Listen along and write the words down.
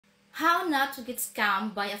How not to get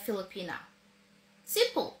scammed by a Filipina.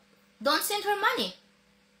 Simple. Don't send her money.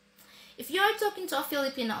 If you are talking to a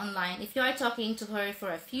Filipina online, if you are talking to her for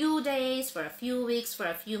a few days, for a few weeks, for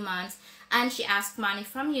a few months, and she asks money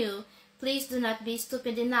from you, please do not be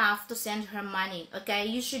stupid enough to send her money, okay?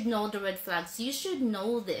 You should know the red flags. You should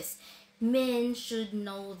know this. Men should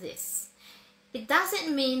know this. It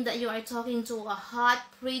doesn't mean that you are talking to a hot,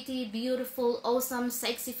 pretty, beautiful, awesome,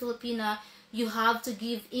 sexy Filipina. You have to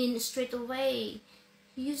give in straight away.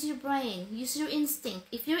 Use your brain. Use your instinct.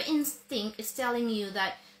 If your instinct is telling you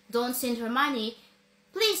that don't send her money,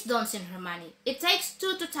 please don't send her money. It takes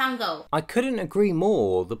two to tango. I couldn't agree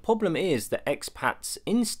more. The problem is that expats'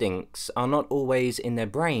 instincts are not always in their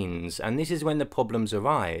brains, and this is when the problems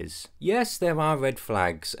arise. Yes, there are red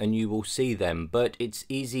flags and you will see them, but it's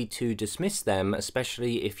easy to dismiss them,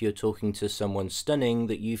 especially if you're talking to someone stunning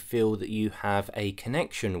that you feel that you have a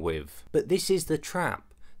connection with. But this is the trap.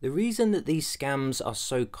 The reason that these scams are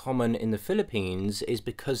so common in the Philippines is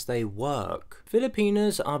because they work.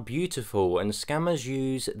 Filipinas are beautiful, and scammers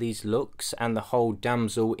use these looks and the whole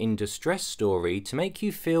damsel in distress story to make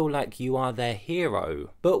you feel like you are their hero.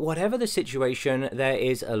 But whatever the situation, there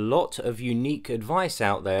is a lot of unique advice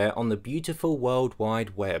out there on the beautiful World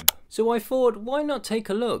Wide Web. So I thought, why not take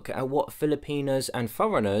a look at what Filipinas and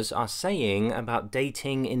foreigners are saying about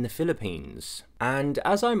dating in the Philippines? And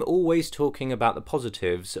as I'm always talking about the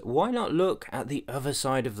positives, why not look at the other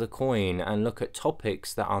side of the coin and look at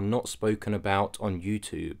topics that are not spoken about on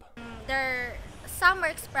YouTube? Some are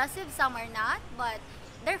expressive, some are not, but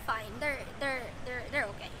they're fine. They're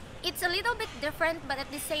okay. It's a little bit different, but at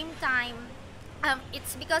the same time,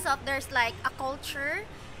 it's because of there's like a culture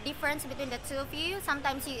difference between the two of you.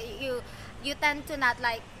 Sometimes you tend to not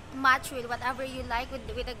like match with whatever you like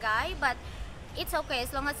with a guy, but it's okay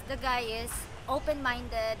as long as the guy is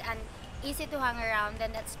open-minded and easy to hang around,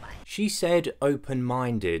 then that's fine. She said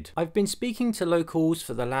open-minded. I've been speaking to locals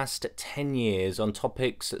for the last 10 years on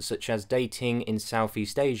topics such as dating in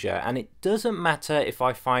Southeast Asia, and it doesn't matter if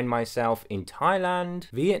I find myself in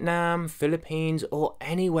Thailand, Vietnam, Philippines, or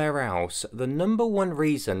anywhere else. The number one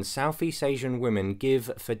reason Southeast Asian women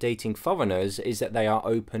give for dating foreigners is that they are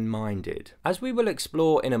open-minded. As we will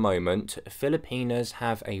explore in a moment, Filipinas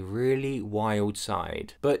have a really wild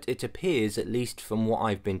side, but it appears, at least from what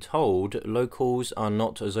I've been told, locals are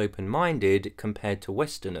not as open-minded compared to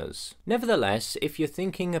Westerners. Nevertheless, if you're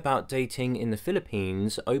thinking about dating in the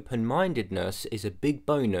Philippines, open-mindedness is a big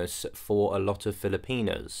bonus for a lot of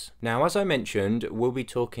Filipinas. Now, as I mentioned, we'll be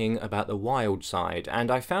talking about the wild side,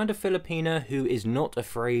 and I found a Filipina who is not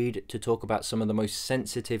afraid to talk about some of the most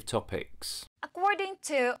sensitive topics. According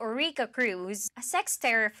to Rica Cruz, a sex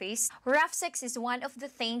therapist, rough sex is one of the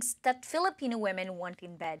things that Filipino women want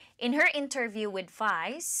in bed. In her interview with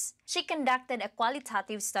Vice, she conducted a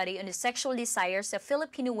qualitative study on the sexual desires of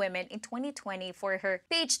Filipino women in 2020 for her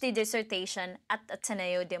PhD dissertation at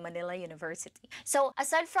Ateneo de Manila University. So,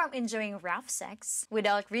 aside from enjoying rough sex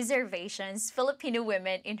without reservations, Filipino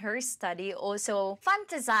women in her study also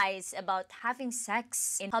fantasize about having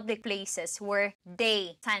sex in public places where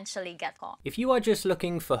they potentially get caught. If you are just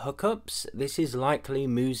looking for hookups, this is likely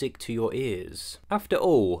music to your ears. After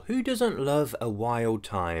all, who doesn't love a wild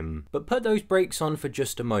time? But put those brakes on for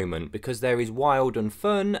just a moment, because there is wild and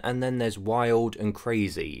fun, and then there's wild and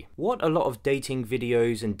crazy. What a lot of dating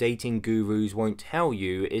videos and dating gurus won't tell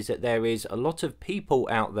you is that there is a lot of people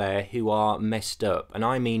out there who are messed up, and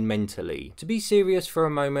I mean mentally. To be serious for a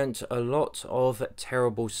moment, a lot of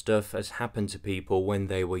terrible stuff has happened to people when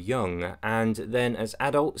they were young, and then as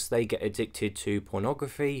adults they get addicted to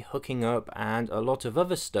pornography, hooking up, and a lot of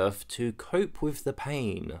other stuff to cope with the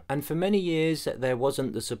pain. And for many years there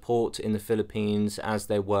wasn't the support in the Philippines as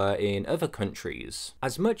there were in other countries.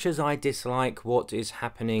 As much as I dislike what is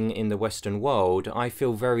happening in the Western world, I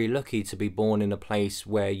feel very lucky to be born in a place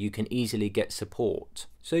where you can easily get support.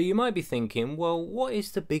 So you might be thinking, well, what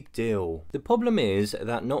is the big deal? The problem is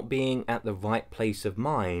that not being at the right place of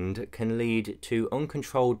mind can lead to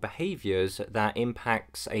uncontrolled behaviours that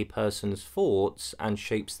impacts a person's thoughts and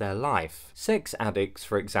shapes their life. Sex addicts,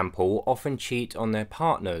 for example, often cheat on their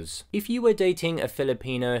partners. If you were dating a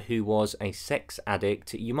Filipina who was a sex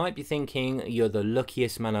addict, you might be thinking you're the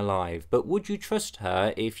luckiest man alive, but would you trust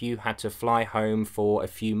her if you had to fly home for a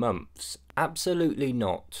few months? Absolutely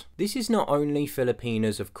not. This is not only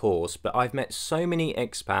Filipinas, of course, but I've met so many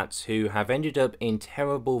expats who have ended up in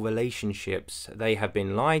terrible relationships. They have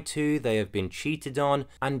been lied to, they have been cheated on,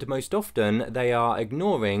 and most often they are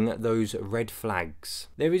ignoring those red flags.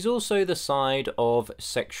 There is also the side of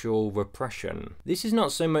sexual repression. This is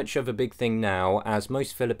not so much of a big thing now, as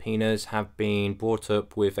most Filipinas have been brought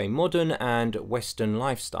up with a modern and Western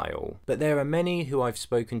lifestyle. But there are many who I've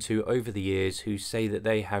spoken to over the years who say that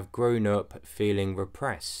they have grown up feeling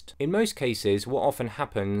repressed. In most cases, what often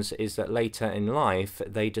happens is that later in life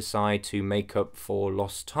they decide to make up for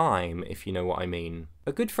lost time, if you know what I mean.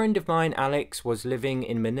 A good friend of mine, Alex, was living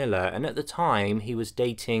in Manila, and at the time he was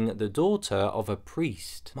dating the daughter of a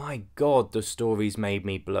priest. My god, the stories made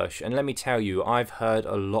me blush, and let me tell you, I've heard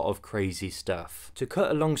a lot of crazy stuff. To cut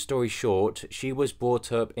a long story short, she was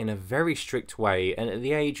brought up in a very strict way, and at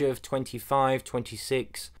the age of 25,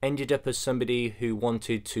 26, ended up as somebody who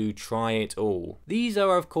wanted to try it all. These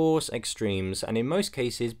are of course extremes, and in most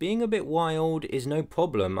cases being a bit wild is no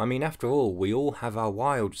problem. I mean, after all, we all have our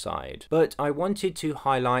wild side. But I wanted to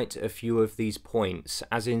highlight a few of these points,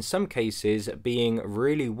 as in some cases being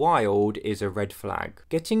really wild is a red flag.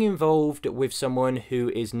 Getting involved with someone who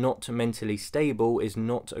is not mentally stable is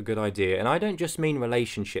not a good idea, and I don't just mean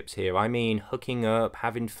relationships here, I mean hooking up,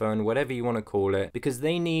 having fun, whatever you want to call it, because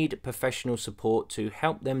they need professional support to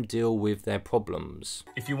help them deal with their problems.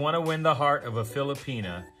 If you want to win the heart of a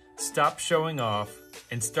Filipina, stop showing off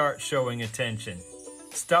and start showing attention.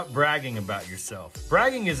 Stop bragging about yourself.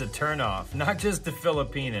 Bragging is a turnoff, not just to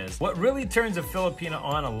Filipinas. What really turns a Filipina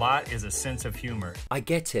on a lot is a sense of humor. I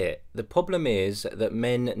get it. The problem is that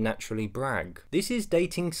men naturally brag. This is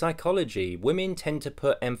dating psychology. Women tend to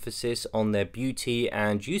put emphasis on their beauty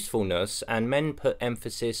and usefulness, and men put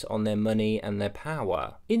emphasis on their money and their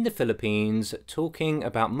power. In the Philippines, talking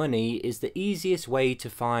about money is the easiest way to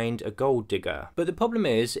find a gold digger. But the problem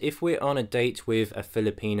is, if we're on a date with a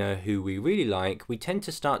Filipina who we really like, we tend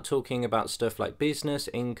to start talking about stuff like business,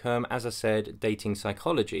 income, as I said, dating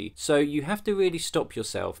psychology. So you have to really stop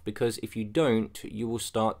yourself, because if you don't, you will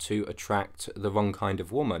start to attract the wrong kind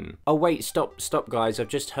of woman. Oh wait, stop guys, I've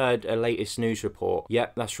just heard a latest news report.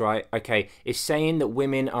 Yep, that's right. Okay, it's saying that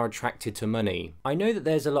women are attracted to money. I know that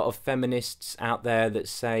there's a lot of feminists out there that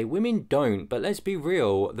say women don't, but let's be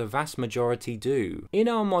real, the vast majority do. In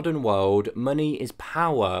our modern world, money is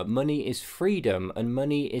power, money is freedom, and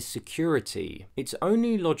money is security. It's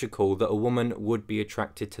only logical that a woman would be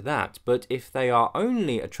attracted to that, but if they are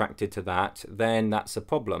only attracted to that, then that's a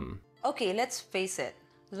problem. Okay, let's face it.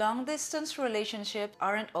 Long-distance relationships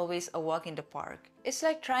aren't always a walk in the park. It's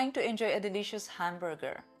like trying to enjoy a delicious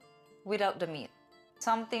hamburger without the meat.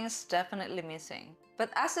 Something's definitely missing. But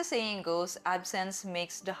as the saying goes, absence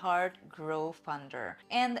makes the heart grow fonder.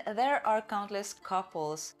 And there are countless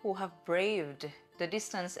couples who have braved the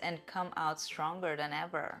distance and come out stronger than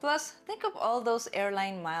ever. Plus, think of all those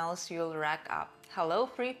airline miles you'll rack up. Hello,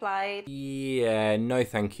 free flight. Yeah, no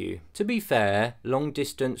thank you. To be fair, long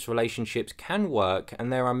distance relationships can work,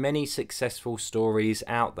 and there are many successful stories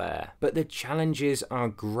out there. But the challenges are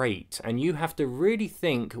great, and you have to really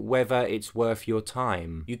think whether it's worth your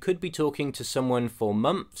time. You could be talking to someone for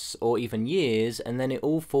months or even years, and then it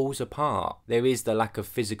all falls apart. There is the lack of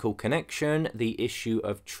physical connection, the issue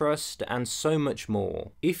of trust, and so much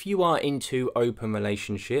more. If you are into open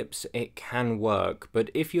relationships, it can work,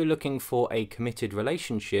 but if you're looking for a committed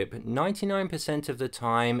relationship, 99% of the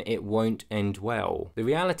time it won't end well. The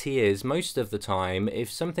reality is, most of the time, if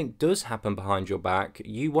something does happen behind your back,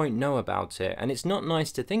 you won't know about it, and it's not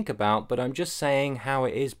nice to think about, but I'm just saying how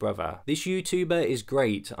it is, brother. This YouTuber is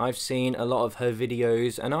great. I've seen a lot of her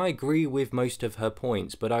videos, and I agree with most of her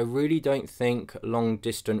points, but I really don't think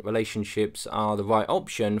long-distance relationships are the right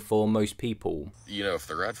option for most people. You know, if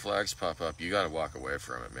the red flags pop up, you gotta walk away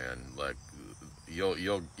from it, man. Like,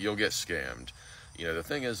 you'll get scammed. You know, the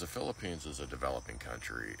thing is, the Philippines is a developing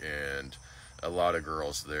country, and a lot of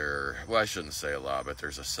girls there, well, I shouldn't say a lot, but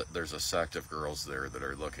there's a sect of girls there that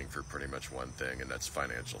are looking for pretty much one thing, and that's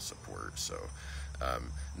financial support. So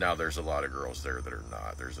now there's a lot of girls there that are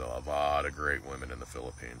not. There's a lot of great women in the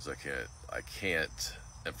Philippines. I can't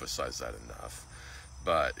emphasize that enough.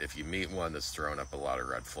 But if you meet one that's thrown up a lot of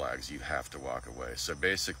red flags, you have to walk away. So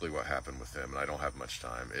basically what happened with him, and I don't have much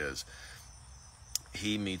time, is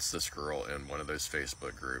he meets this girl in one of those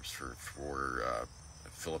Facebook groups for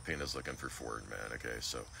Filipinas looking for foreign men. Okay,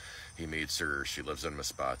 so he meets her. She lives in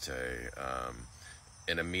Masbate,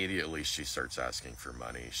 and immediately she starts asking for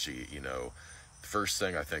money. She, you know, the first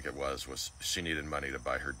thing I think it was she needed money to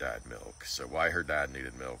buy her dad milk. So why her dad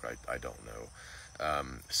needed milk, I don't know.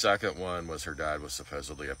 Second one was her dad was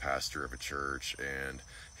supposedly a pastor of a church, and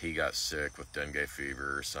he got sick with dengue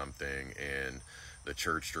fever or something, and the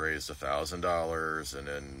church raised $1,000, and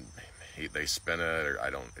then they spent it, or I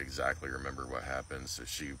don't exactly remember what happened, so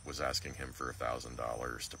she was asking him for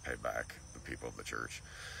 $1,000 to pay back the people of the church.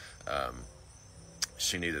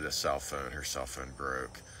 She needed a cell phone. Her cell phone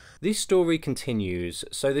broke. This story continues.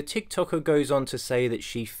 So the TikToker goes on to say that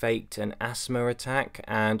she faked an asthma attack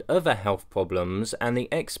and other health problems, and the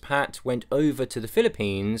expat went over to the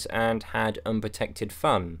Philippines and had unprotected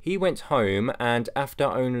fun. He went home, and after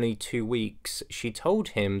only 2 weeks, she told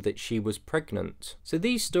him that she was pregnant. So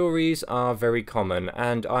these stories are very common,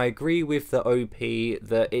 and I agree with the OP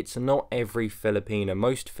that it's not every Filipina.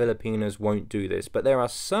 Most Filipinas won't do this, but there are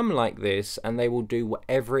some like this, and they will do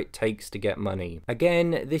whatever it takes to get money.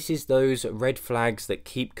 Again, this is those red flags that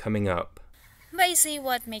keep coming up. But you see,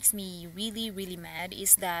 what makes me really mad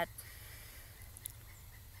is that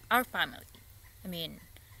our family, the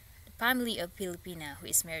family of Filipina who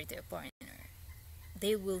is married to a foreigner,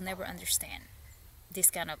 they will never understand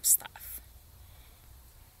this kind of stuff.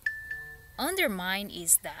 On their mind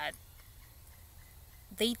is that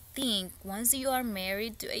they think once you are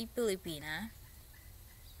married to a Filipina,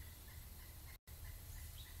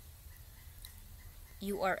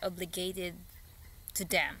 you are obligated to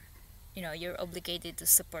them. You're obligated to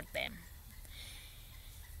support them.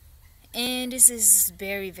 And this is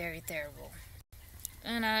very terrible.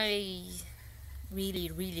 And I really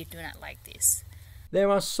do not like this. There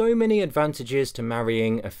are so many advantages to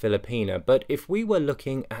marrying a Filipina, but if we were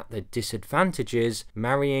looking at the disadvantages,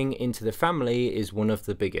 marrying into the family is one of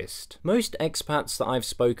the biggest. Most expats that I've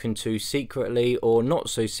spoken to secretly or not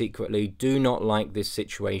so secretly do not like this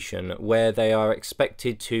situation, where they are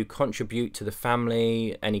expected to contribute to the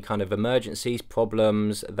family, any kind of emergencies,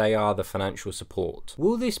 problems, they are the financial support.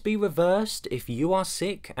 Will this be reversed if you are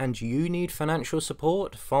sick and you need financial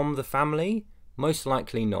support from the family? Most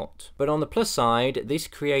likely not. But on the plus side, this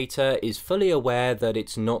creator is fully aware that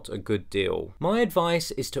it's not a good deal. My advice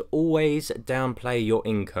is to always downplay your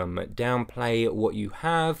income, downplay what you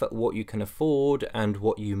have, what you can afford, and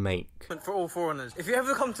what you make. For all foreigners, if you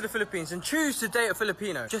ever come to the Philippines and choose to date a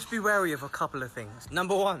Filipino, just be wary of a couple of things.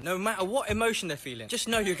 Number one, no matter what emotion they're feeling, just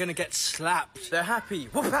know you're gonna get slapped. They're happy,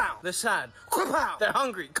 whoop-pow. They're sad, whoop-pow. They're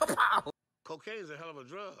hungry, kapow. Cocaine is a hell of a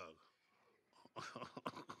drug.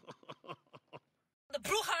 The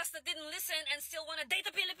brujas that didn't listen and still want to date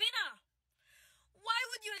a Filipina. Why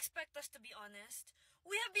would you expect us to be honest?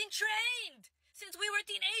 We have been trained since we were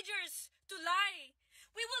teenagers to lie.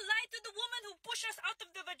 We will lie to the woman who pushed us out of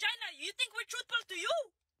the vagina. You think we're truthful to you?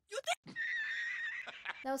 You think?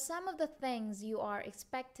 Now, some of the things you are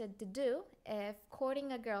expected to do if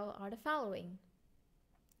courting a girl are the following.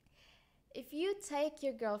 If you take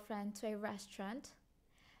your girlfriend to a restaurant,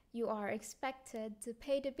 you are expected to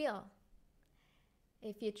pay the bill.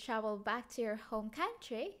 If you travel back to your home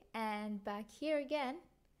country and back here again,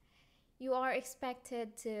 you are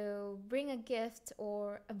expected to bring a gift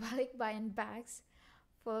or a balikbayan bags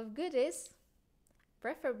full of goodies,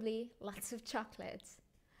 preferably lots of chocolates.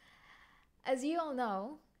 As you all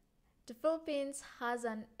know, the Philippines has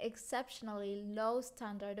an exceptionally low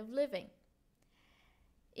standard of living.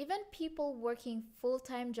 Even people working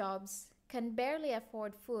full-time jobs can barely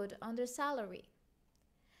afford food on their salary.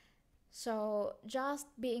 So just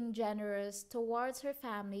being generous towards her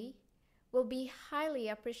family will be highly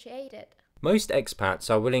appreciated. Most expats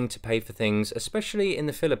are willing to pay for things, especially in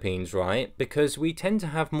the Philippines, right? Because we tend to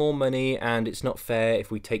have more money, and it's not fair if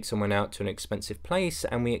we take someone out to an expensive place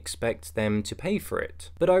and we expect them to pay for it.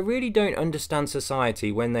 But I really don't understand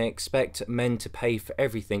society when they expect men to pay for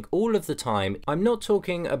everything all of the time. I'm not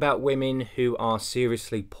talking about women who are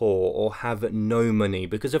seriously poor or have no money,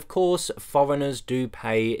 because of course foreigners do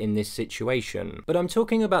pay in this situation. But I'm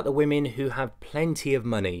talking about the women who have plenty of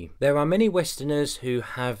money. There are many Westerners who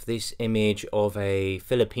have this image of a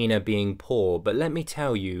Filipina being poor, but let me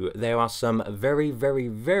tell you, there are some very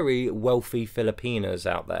wealthy Filipinas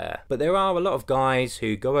out there. But there are a lot of guys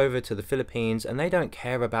who go over to the Philippines and they don't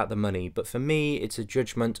care about the money, but for me it's a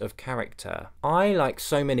judgment of character. I, like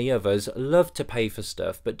so many others, love to pay for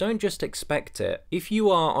stuff, but don't just expect it. If you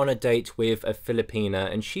are on a date with a Filipina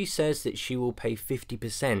and she says that she will pay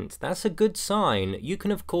 50%, that's a good sign. You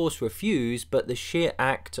can of course refuse, but the sheer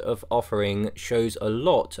act of offering shows a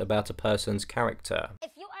lot about a person's character.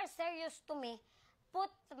 If you are serious to me,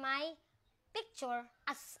 put my picture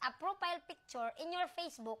as a profile picture in your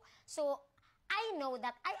Facebook so I know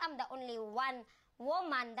that I am the only one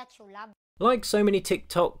woman that you love. Like so many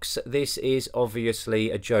TikToks, this is obviously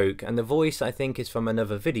a joke, and the voice I think is from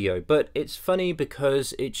another video, but it's funny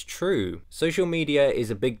because it's true. Social media is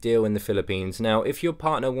a big deal in the Philippines. Now, if your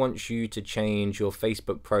partner wants you to change your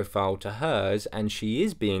Facebook profile to hers and she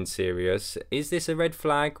is being serious, is this a red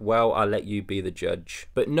flag? Well, I'll let you be the judge.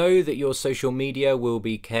 But know that your social media will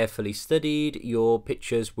be carefully studied, your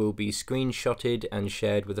pictures will be screenshotted and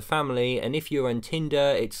shared with the family, and if you're on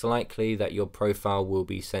Tinder, it's likely that your profile will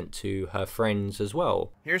be sent to her friends as well.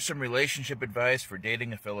 Here's some relationship advice for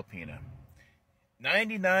dating a Filipina.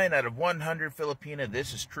 99 out of 100 Filipina,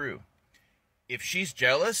 this is true. If she's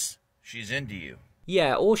jealous, she's into you.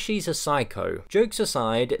 Yeah, or she's a psycho. Jokes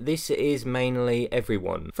aside, this is mainly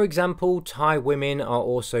everyone. For example, Thai women are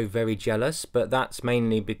also very jealous, but that's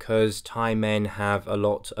mainly because Thai men have a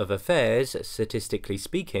lot of affairs, statistically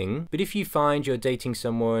speaking. But if you find you're dating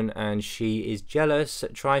someone and she is jealous,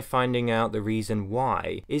 try finding out the reason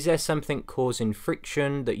why. Is there something causing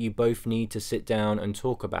friction that you both need to sit down and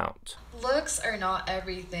talk about? Looks are not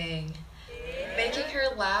everything. Making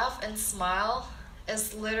her laugh and smile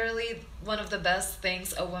is literally one of the best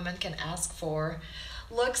things a woman can ask for.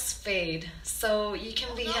 Looks fade, so you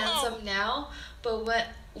can be handsome now, but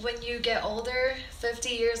when you get older, 50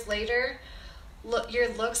 years later, your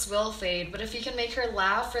looks will fade. But if you can make her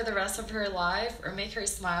laugh for the rest of her life or make her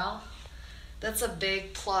smile, that's a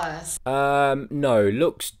big plus. No,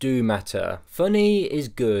 looks do matter. Funny is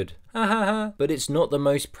good. But it's not the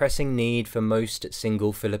most pressing need for most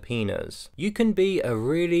single Filipinas. You can be a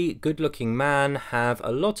really good-looking man, have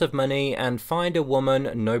a lot of money, and find a woman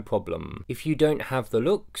no problem. If you don't have the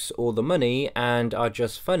looks or the money and are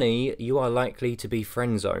just funny, you are likely to be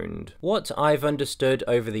friend-zoned. What I've understood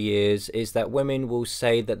over the years is that women will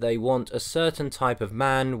say that they want a certain type of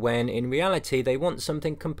man when in reality they want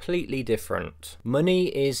something completely different. Money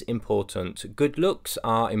is important. Good looks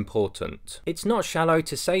are important. It's not shallow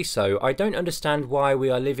to say so. I don't understand why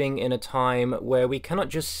we are living in a time where we cannot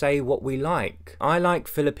just say what we like. I like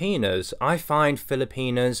Filipinas. I find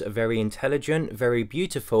Filipinas very intelligent, very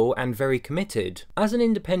beautiful, and very committed. As an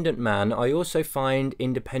independent man, I also find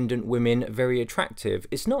independent women very attractive.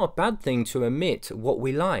 It's not a bad thing to admit what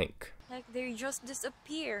we like. Like, they just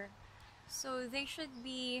disappear. So they should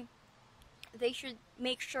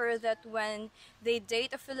make sure that when they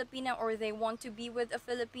date a Filipina or they want to be with a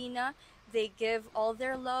Filipina, they give all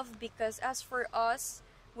their love, because as for us,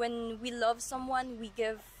 when we love someone, we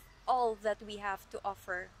give all that we have to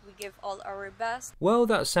offer. We give all our best. Well,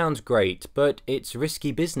 that sounds great, but it's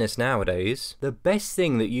risky business nowadays. The best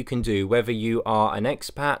thing that you can do, whether you are an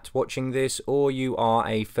expat watching this or you are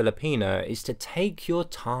a Filipina, is to take your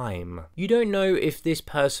time. You don't know if this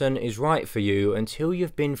person is right for you until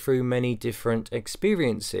you've been through many different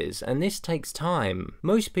experiences, and this takes time.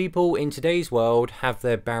 Most people in today's world have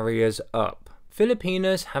their barriers up.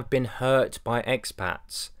 Filipinas have been hurt by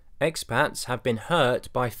expats. Expats have been hurt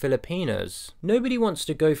by Filipinas. Nobody wants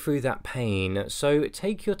to go through that pain, so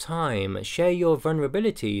take your time, share your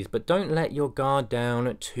vulnerabilities, but don't let your guard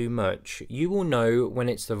down too much. You will know when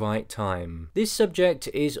it's the right time. This subject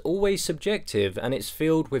is always subjective and it's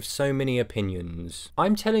filled with so many opinions.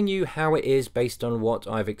 I'm telling you how it is based on what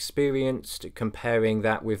I've experienced, comparing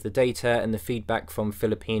that with the data and the feedback from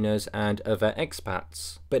Filipinas and other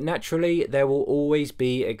expats. But naturally, there will always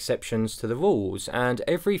be exceptions to the rules, and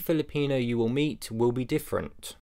every Filipino you will meet will be different.